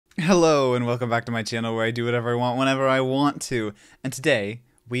Hello and welcome back to my channel where I do whatever I want whenever I want to. And today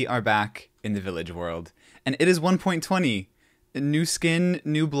we are back in the village world. And it is 1.20. New skin,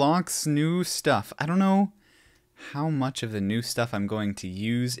 new blocks, new stuff. I don't know how much of the new stuff I'm going to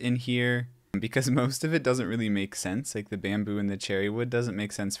use in here because most of it doesn't really make sense. Like the bamboo and the cherry wood doesn't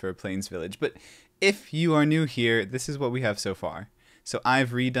make sense for a plains village. But if you are new here, this is what we have so far. So I've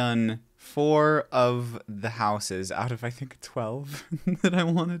redone 4 of the houses out of I think 12 that I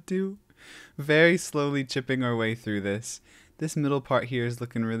want to do. Very slowly chipping our way through this. This middle part here is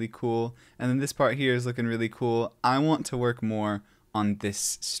looking really cool, and then this part here is looking really cool. I want to work more on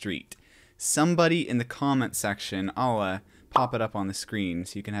this street. Somebody in the comment section, I'll pop it up on the screen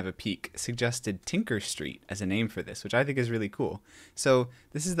so you can have a peek, suggested Tinker Street as a name for this, which I think is really cool. So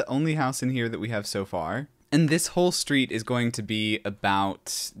this is the only house in here that we have so far. And this whole street is going to be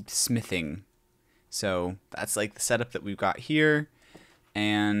about smithing. So that's like the setup that we've got here.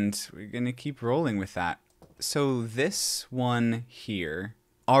 And we're going to keep rolling with that. So this one here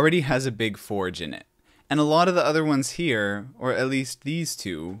already has a big forge in it. And a lot of the other ones here, or at least these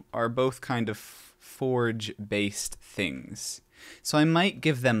two, are both kind of forge-based things. So I might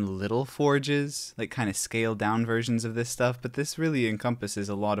give them little forges, like kind of scaled down versions of this stuff, but this really encompasses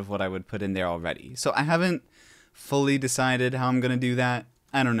a lot of what I would put in there already. So I haven't fully decided how I'm going to do that.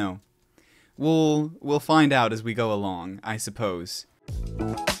 I don't know. We'll find out as we go along, I suppose.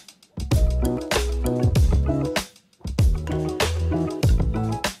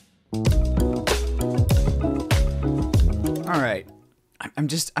 Alright.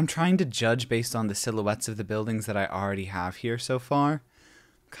 I'm trying to judge based on the silhouettes of the buildings that I already have here so far.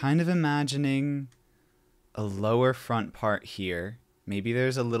 Kind of imagining a lower front part here. Maybe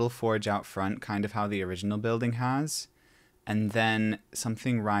there's a little forge out front, kind of how the original building has. And then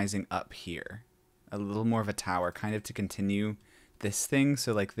something rising up here. A little more of a tower, kind of to continue this thing.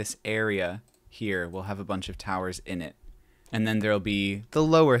 So like this area here will have a bunch of towers in it. And then there'll be the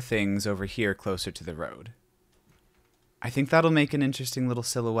lower things over here closer to the road. I think that'll make an interesting little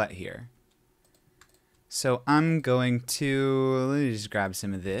silhouette here. So I'm going to, let me just grab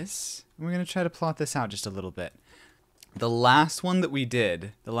some of this. We're going to try to plot this out just a little bit. The last one that we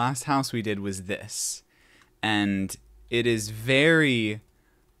did, the last house we did was this. And it is very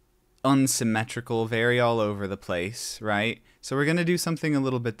unsymmetrical, very all over the place, right? So we're going to do something a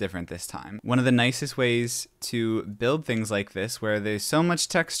little bit different this time. One of the nicest ways to build things like this, where there's so much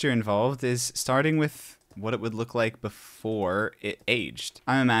texture involved, is starting with what it would look like before it aged.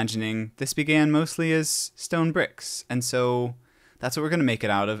 I'm imagining this began mostly as stone bricks, and so that's what we're going to make it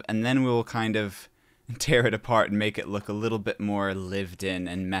out of, and then we'll kind of tear it apart and make it look a little bit more lived in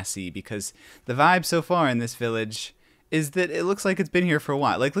and messy, because the vibe so far in this village is that it looks like it's been here for a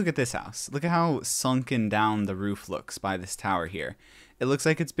while. Like, look at this house. Look at how sunken down the roof looks by this tower here. It looks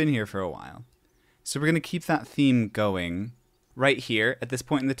like it's been here for a while. So we're going to keep that theme going. Right here, at this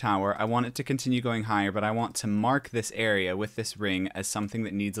point in the tower, I want it to continue going higher, but I want to mark this area with this ring as something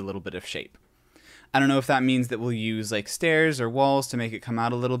that needs a little bit of shape. I don't know if that means that we'll use like stairs or walls to make it come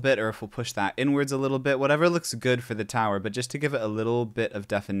out a little bit, or if we'll push that inwards a little bit, whatever looks good for the tower, but just to give it a little bit of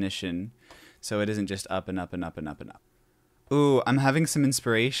definition so it isn't just up and up and up and up and up. Ooh, I'm having some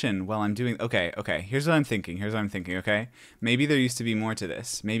inspiration while I'm doing... Okay, here's what I'm thinking, okay? Maybe there used to be more to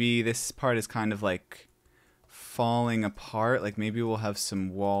this. Maybe this part is kind of like falling apart. Like maybe we'll have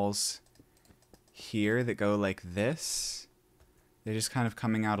some walls here that go like this. They're just kind of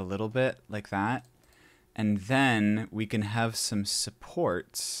coming out a little bit like that. And then we can have some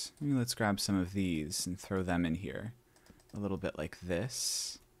supports. Maybe let's grab some of these and throw them in here. A little bit like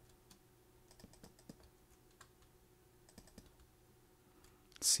this.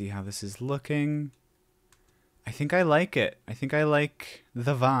 Let's see how this is looking. I think I like it. I think I like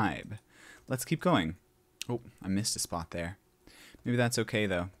the vibe. Let's keep going. Oh, I missed a spot there. Maybe that's okay,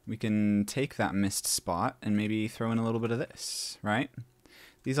 though. We can take that missed spot and maybe throw in a little bit of this, right?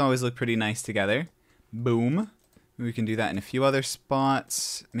 These always look pretty nice together. Boom. We can do that in a few other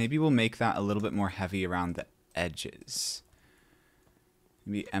spots. Maybe we'll make that a little bit more heavy around the edges.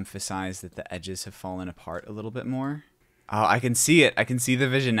 Maybe emphasize that the edges have fallen apart a little bit more. Oh, I can see it. I can see the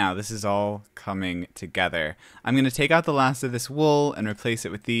vision now. This is all coming together. I'm going to take out the last of this wool and replace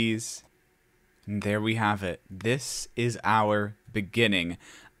it with these. And there we have it. This is our beginning.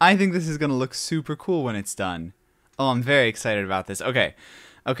 I think this is going to look super cool when it's done. Oh, I'm very excited about this. Okay,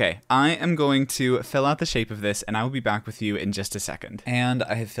 I am going to fill out the shape of this, and I will be back with you in just a second. And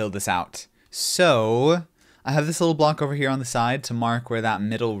I have filled this out. So I have this little block over here on the side to mark where that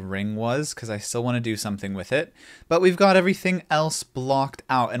middle ring was, because I still want to do something with it. But we've got everything else blocked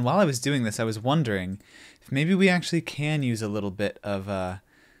out. And while I was doing this, I was wondering if maybe we actually can use a little bit of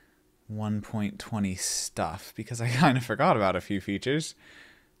 1.20 stuff because I kind of forgot about a few features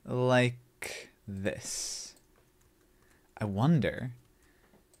like this. I wonder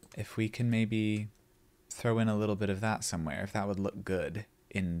if we can maybe throw in a little bit of that somewhere, if that would look good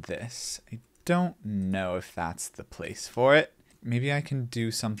in this. I don't know if that's the place for it. Maybe I can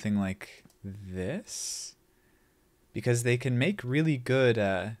do something like this because they can make really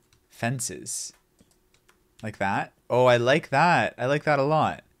good fences like that. Oh, I like that. I like that a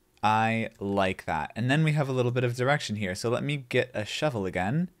lot. I like that. And then we have a little bit of direction here. So let me get a shovel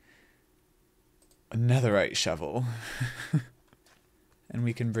again. A netherite shovel. And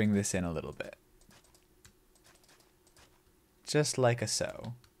we can bring this in a little bit. Just like a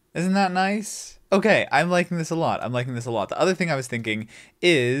so. Isn't that nice? Okay, I'm liking this a lot. I'm liking this a lot. The other thing I was thinking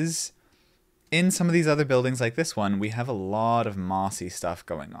is in some of these other buildings like this one, we have a lot of mossy stuff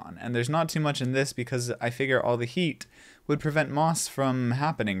going on. And there's not too much in this because I figure all the heat would prevent moss from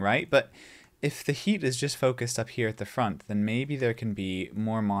happening, right? But if the heat is just focused up here at the front, then maybe there can be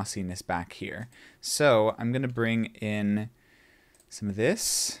more mossiness back here. So I'm going to bring in some of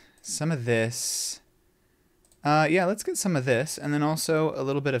this, yeah, let's get some of this, and then also a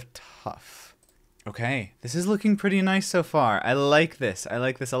little bit of tough. Okay, this is looking pretty nice so far. I like this. I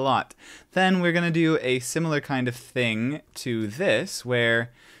like this a lot. Then we're going to do a similar kind of thing to this,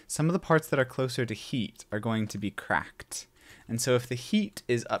 where some of the parts that are closer to heat are going to be cracked. And so if the heat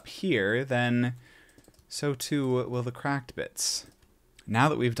is up here, then so too will the cracked bits. Now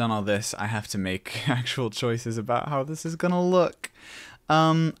that we've done all this, I have to make actual choices about how this is going to look.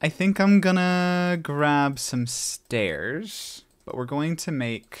 I think I'm gonna grab some stairs, but we're going to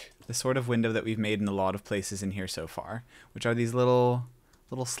make the sort of window that we've made in a lot of places in here so far, which are these little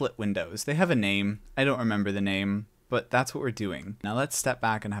slit windows. They have a name. I don't remember the name, but that's what we're doing. Now let's step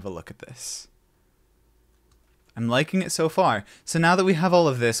back and have a look at this. I'm liking it so far. So now that we have all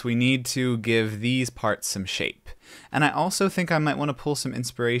of this, we need to give these parts some shape. And I also think I might want to pull some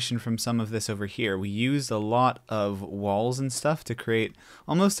inspiration from some of this over here. We used a lot of walls and stuff to create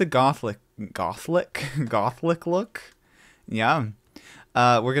almost a gothic look. Yeah.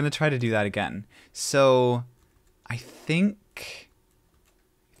 We're going to try to do that again. So I think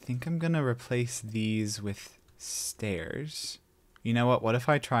I'm going to replace these with stairs. You know what? What if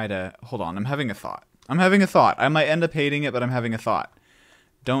I try to... Hold on, I'm having a thought. I might end up hating it, but I'm having a thought.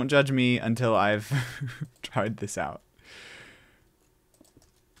 Don't judge me until I've tried this out.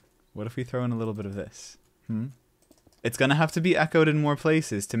 What if we throw in a little bit of this? It's going to have to be echoed in more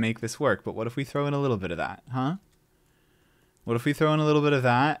places to make this work, but what if we throw in a little bit of that, huh? What if we throw in a little bit of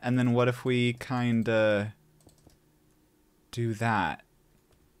that, and then what if we kind of do that?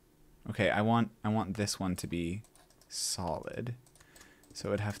 Okay, I want this one to be solid. So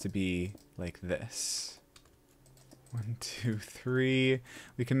it'd have to be like this. 1, 2, 3.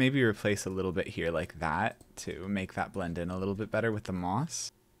 We can maybe replace a little bit here like that to make that blend in a little bit better with the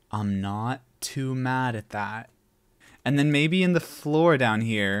moss. I'm not too mad at that. And then maybe in the floor down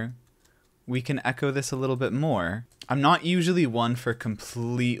here, we can echo this a little bit more. I'm not usually one for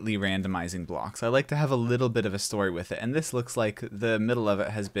completely randomizing blocks. I like to have a little bit of a story with it, and this looks like the middle of it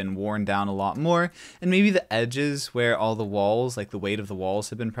has been worn down a lot more, and maybe the edges where all the walls, like the weight of the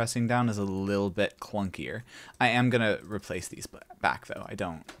walls have been pressing down, is a little bit clunkier. I am gonna replace these back though. I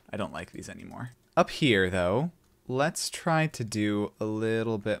don't like these anymore. Up here though, let's try to do a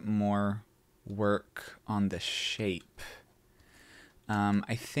little bit more work on the shape.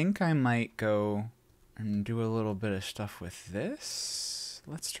 I think I might go and do a little bit of stuff with this.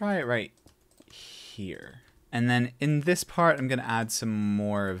 Let's try it right here. And then in this part, I'm going to add some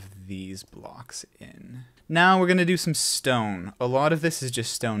more of these blocks in. Now we're going to do some stone. A lot of this is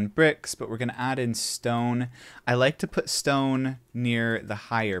just stone bricks, but we're going to add in stone. I like to put stone near the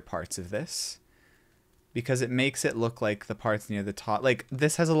higher parts of this because it makes it look like the parts near the top. Like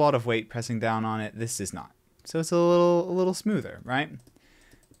this has a lot of weight pressing down on it. This does not. So it's a little smoother, right?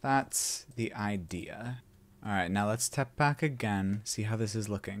 That's the idea. All right, now let's step back again, see how this is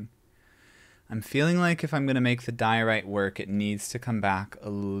looking. I'm feeling like if I'm going to make the diorite work, it needs to come back a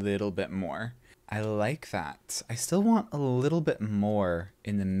little bit more. I like that. I still want a little bit more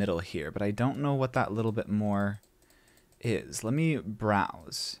in the middle here, but I don't know what that little bit more is. Let me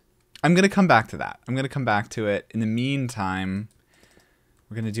browse. I'm going to come back to that. I'm going to come back to it. In the meantime,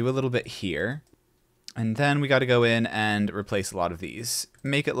 we're going to do a little bit here. And then we got to go in and replace a lot of these.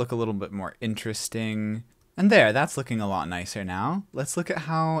 Make it look a little bit more interesting. And there, that's looking a lot nicer now. Let's look at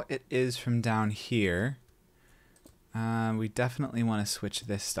how it is from down here. We definitely want to switch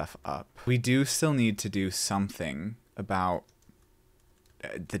this stuff up. We do still need to do something about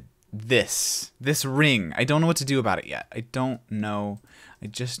this ring. I don't know what to do about it yet. I don't know. I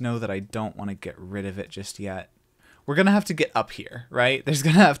just know that I don't want to get rid of it just yet. We're gonna have to get up here, right? There's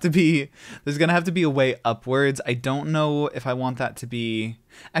gonna have to be a way upwards. I don't know if I want that to be.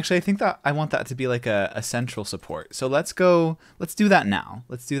 Actually, I think that I want that to be like a central support. So let's do that now.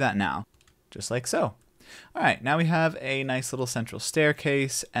 Let's do that now, just like so. All right, now we have a nice little central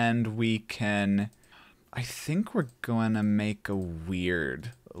staircase, and we can. I think we're gonna make a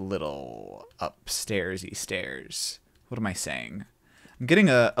weird little upstairsy stairs. What am I saying? I'm getting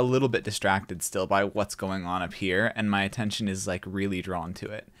a little bit distracted still by what's going on up here, and my attention is like really drawn to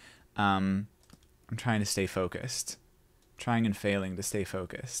it. I'm trying to stay focused. Trying and failing to stay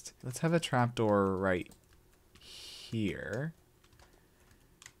focused. Let's have a trapdoor right here.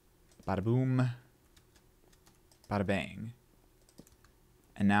 Bada boom. Bada bang.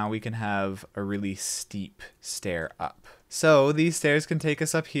 And now we can have a really steep stair up. So these stairs can take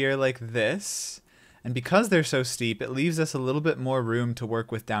us up here like this. And because they're so steep, it leaves us a little bit more room to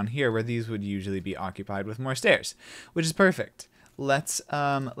work with down here, where these would usually be occupied with more stairs, which is perfect. Let's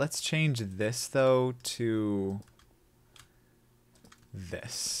change this though to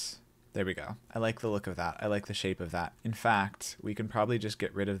this. There we go. I like the look of that. I like the shape of that. In fact, we can probably just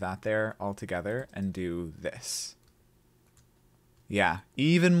get rid of that there altogether and do this. Yeah,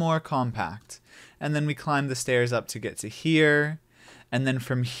 even more compact. And then we climb the stairs up to get to here. And then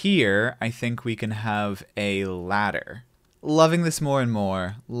from here, I think we can have a ladder. Loving this more and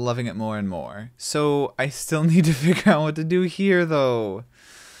more. Loving it more and more. So I still need to figure out what to do here, though.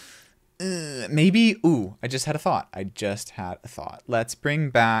 Maybe... Ooh, I just had a thought. Let's bring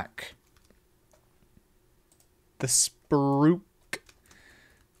back the spruik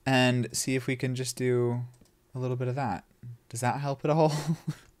and see if we can just do a little bit of that. Does that help at all?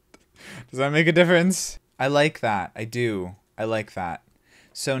 Does that make a difference? I like that. I do. I like that.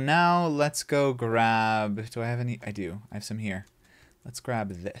 So now let's go grab... Do I have any? I do. I have some here. Let's grab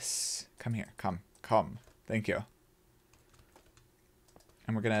this. Come here. Come. Thank you.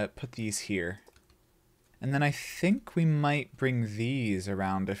 And we're going to put these here. And then I think we might bring these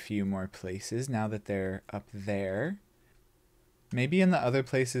around a few more places now that they're up there. Maybe in the other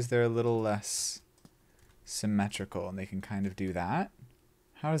places they're a little less symmetrical and they can kind of do that.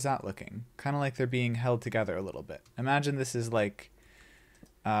 How is that looking? Kind of like they're being held together a little bit. Imagine this is like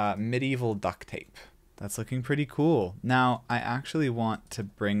medieval duct tape. That's looking pretty cool. Now, I actually want to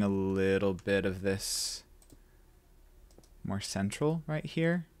bring a little bit of this more central right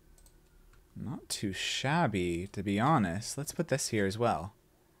here. Not too shabby, to be honest. Let's put this here as well.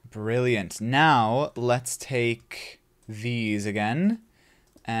 Brilliant. Now, let's take these again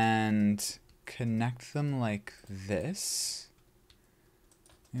and connect them like this.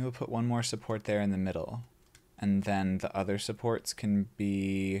 Maybe we'll put one more support there in the middle. And then the other supports can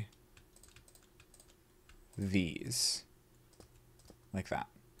be these. Like that.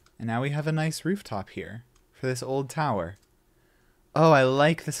 And now we have a nice rooftop here for this old tower. Oh, I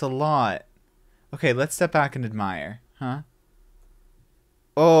like this a lot. Okay, let's step back and admire. Huh?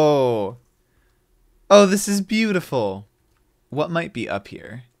 Oh. Oh, this is beautiful. What might be up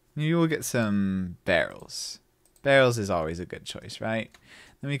here? Maybe we'll get some barrels. Barrels is always a good choice, right?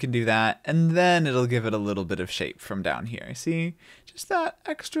 Then we can do that, and then it'll give it a little bit of shape from down here. See? Just that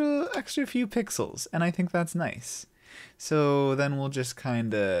extra few pixels, and I think that's nice. So then we'll just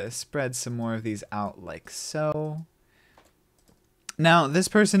kind of spread some more of these out like so. Now, this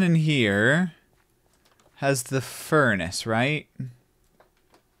person in here has the furnace, right?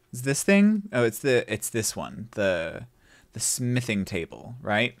 Is this thing? Oh, it's this one. The smithing table,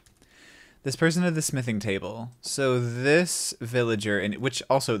 right? This person had the smithing table. So this villager, and which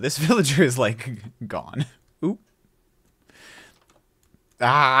also this villager is like gone. Oop.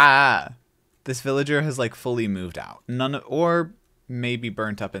 Ah. This villager has like fully moved out. Or maybe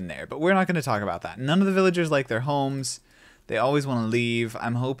burnt up in there, but we're not going to talk about that. None of the villagers like their homes. They always want to leave.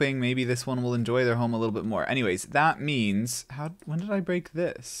 I'm hoping maybe this one will enjoy their home a little bit more. Anyways, that means when did I break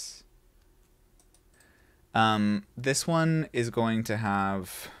this? This one is going to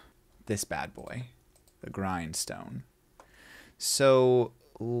have this bad boy, the grindstone. So,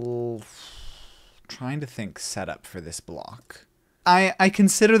 trying to think setup for this block. I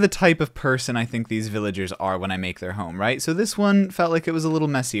consider the type of person I think these villagers are when I make their home, right? So this one felt like it was a little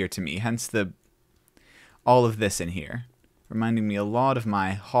messier to me, hence all of this in here. Reminding me a lot of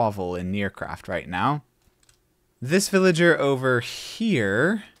my hovel in Nearcraft right now. This villager over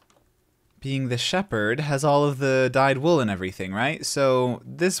here, being the shepherd, has all of the dyed wool and everything, right? So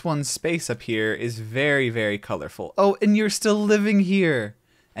this one's space up here is very, very colorful. Oh, and you're still living here.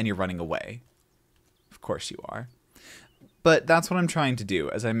 And you're running away. Of course you are. But that's what I'm trying to do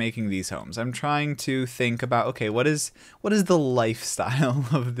as I'm making these homes. I'm trying to think about, okay, what is the lifestyle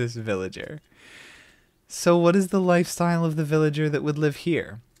of this villager? So what is the lifestyle of the villager that would live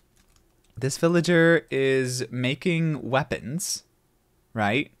here? This villager is making weapons,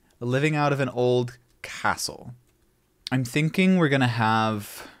 right? Living out of an old castle. I'm thinking we're going to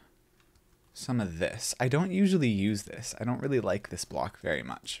have some of this. I don't usually use this. I don't really like this block very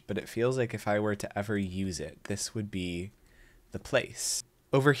much, but it feels like if I were to ever use it, this would be the place.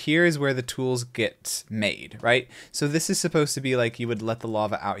 Over here is where the tools get made, right? So this is supposed to be like you would let the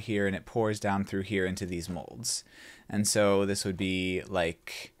lava out here and it pours down through here into these molds. And so this would be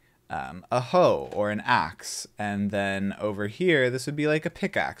like a hoe or an axe. And then over here, this would be like a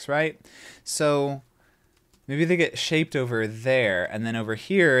pickaxe, right? So maybe they get shaped over there, and then over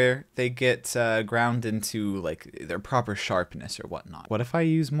here they get ground into like their proper sharpness or whatnot. What if I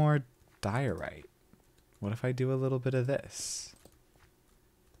use more diorite? What if I do a little bit of this?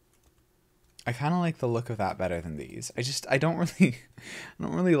 I kind of like the look of that better than these. I don't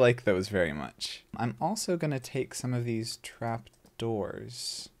really like those very much. I'm also gonna take some of these trap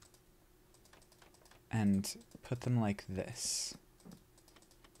doors and put them like this,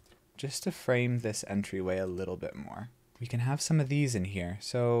 just to frame this entryway a little bit more. We can have some of these in here.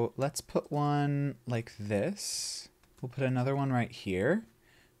 So let's put one like this. We'll put another one right here,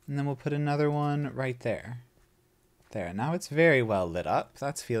 and then we'll put another one right there. There, now it's very well lit up.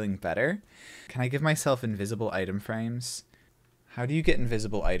 That's feeling better. Can I give myself invisible item frames? How do you get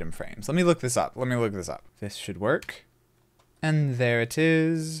invisible item frames? Let me look this up. This should work. And there it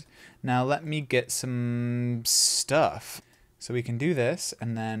is. Now let me get some stuff. So we can do this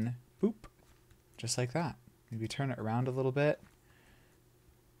and then boop, just like that. Maybe turn it around a little bit.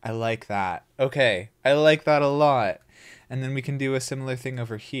 I like that. Okay, I like that a lot. And then we can do a similar thing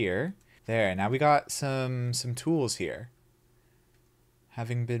over here. There, now we got some tools here.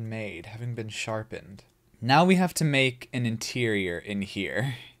 Having been made, having been sharpened. Now we have to make an interior in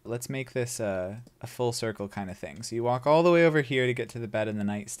here. Let's make this a full circle kind of thing. So you walk all the way over here to get to the bed and the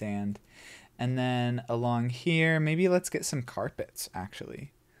nightstand. And then along here, maybe let's get some carpets,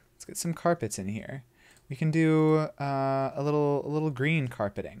 actually. Let's get some carpets in here. We can do a little green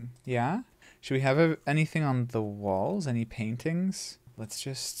carpeting. Yeah? Should we have anything on the walls? Any paintings? Let's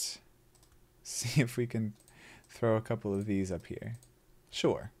just see if we can throw a couple of these up here.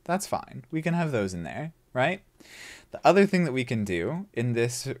 Sure, that's fine. We can have those in there, right? The other thing that we can do in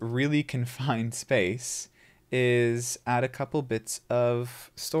this really confined space is add a couple bits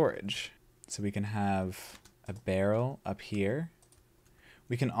of storage. So we can have a barrel up here.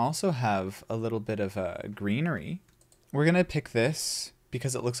 We can also have a little bit of greenery. We're gonna pick this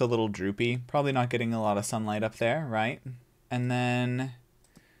because it looks a little droopy. Probably not getting a lot of sunlight up there, right? And then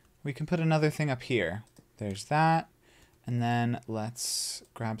we can put another thing up here. There's that. And then let's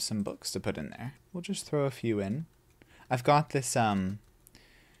grab some books to put in there. We'll just throw a few in. I've got this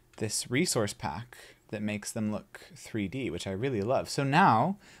this resource pack that makes them look 3D, which I really love. So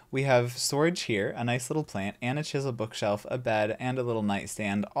now we have storage here, a nice little plant, and a chisel bookshelf, a bed, and a little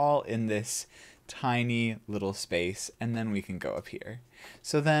nightstand, all in this tiny little space, and then we can go up here.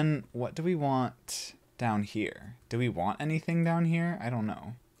 So then what do we want down here? Do we want anything down here? I don't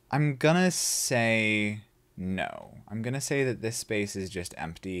know. I'm gonna say no. I'm gonna say that this space is just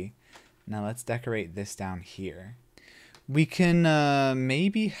empty. Now let's decorate this down here. We can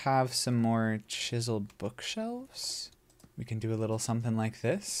maybe have some more chiseled bookshelves. We can do a little something like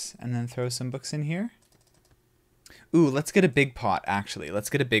this and then throw some books in here. Ooh, let's get a big pot, actually. Let's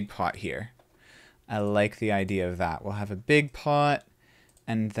get a big pot here. I like the idea of that. We'll have a big pot,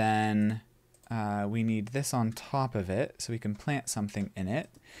 and then we need this on top of it so we can plant something in it.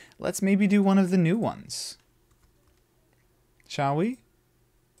 Let's maybe do one of the new ones. Shall we?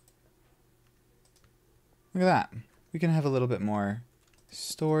 Look at that. We can have a little bit more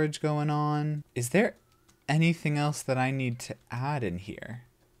storage going on. Is there anything else that I need to add in here?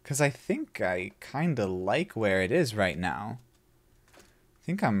 Because I think I kind of like where it is right now. I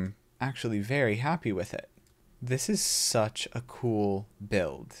think I'm actually very happy with it. This is such a cool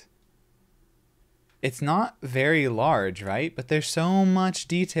build. It's not very large, right? But there's so much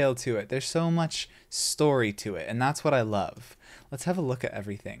detail to it. There's so much story to it. And that's what I love. Let's have a look at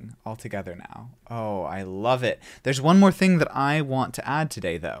everything all together now. Oh, I love it. There's one more thing that I want to add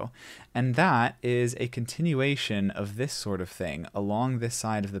today, though. And that is a continuation of this sort of thing along this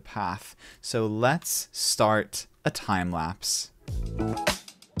side of the path. So let's start a time lapse.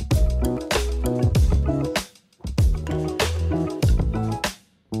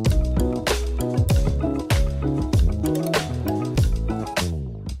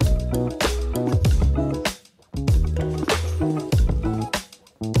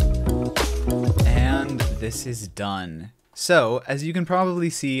 this is done. So, as you can probably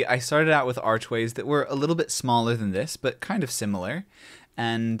see, I started out with archways that were a little bit smaller than this, but kind of similar,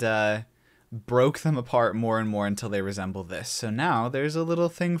 and broke them apart more and more until they resemble this. So now there's a little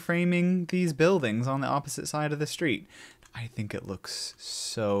thing framing these buildings on the opposite side of the street. I think it looks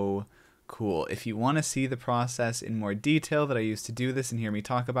so cool. If you want to see the process in more detail that I used to do this and hear me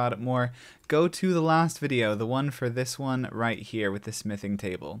talk about it more, go to the last video, the one for this one right here with the smithing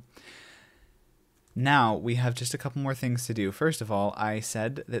table. Now, we have just a couple more things to do. First of all, I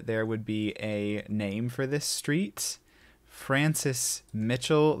said that there would be a name for this street. Francis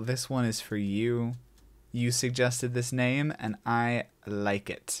Mitchell, this one is for you. You suggested this name, and I like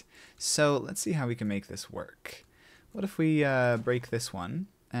it. So, let's see how we can make this work. What if we break this one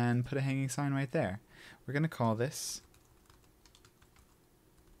and put a hanging sign right there? We're going to call this...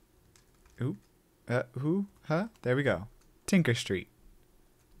 There we go. Tinker Street.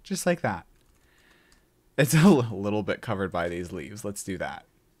 Just like that. It's a little bit covered by these leaves. Let's do that.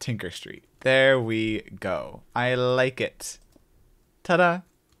 Tinker Street. There we go. I like it. Ta-da!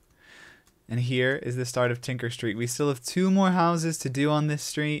 And here is the start of Tinker Street. We still have 2 more houses to do on this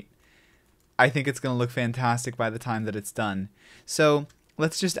street. I think it's going to look fantastic by the time that it's done. So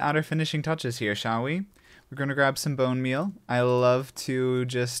let's just add our finishing touches here, shall we? We're going to grab some bone meal. I love to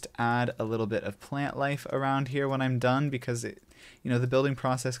just add a little bit of plant life around here when I'm done because it, the building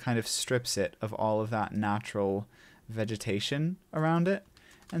process kind of strips it of all of that natural vegetation around it.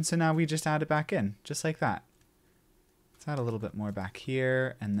 And so now we just add it back in, just like that. Let's add a little bit more back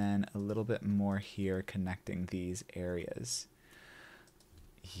here, and then a little bit more here connecting these areas.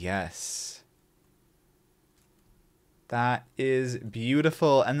 Yes. That is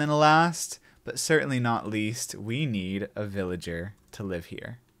beautiful. And then last, but certainly not least, we need a villager to live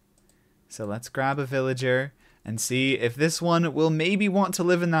here. So let's grab a villager and see if this one will maybe want to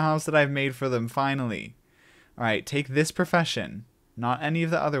live in the house that I've made for them finally. All right, take this profession. Not any of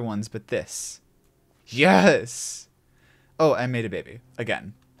the other ones, but this. Yes! Oh, I made a baby.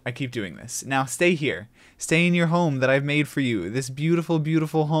 Again. I keep doing this. Now stay here. Stay in your home that I've made for you. This beautiful,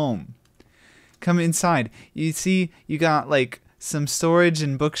 beautiful home. Come inside. You see, you got like some storage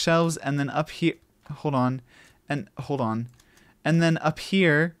and bookshelves, and then up here... Hold on. And then up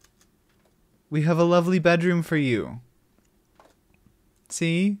here, we have a lovely bedroom for you.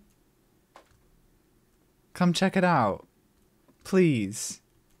 See? Come check it out. Please.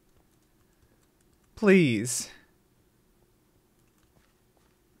 Please.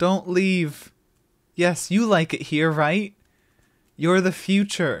 Don't leave. Yes, you like it here, right? You're the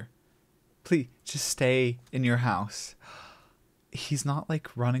future. Please, just stay in your house. He's not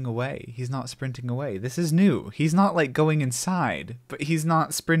like running away. He's not sprinting away. This is new. He's not like going inside, but he's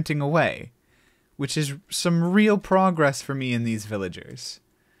not sprinting away, which is some real progress for me in these villagers.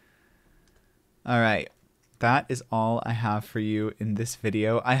 All right. That is all I have for you in this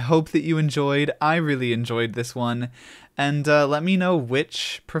video. I hope that you enjoyed. I really enjoyed this one. And let me know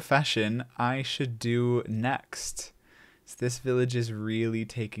which profession I should do next. So this village is really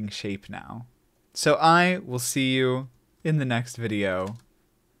taking shape now. So I will see you in the next video.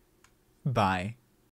 Bye.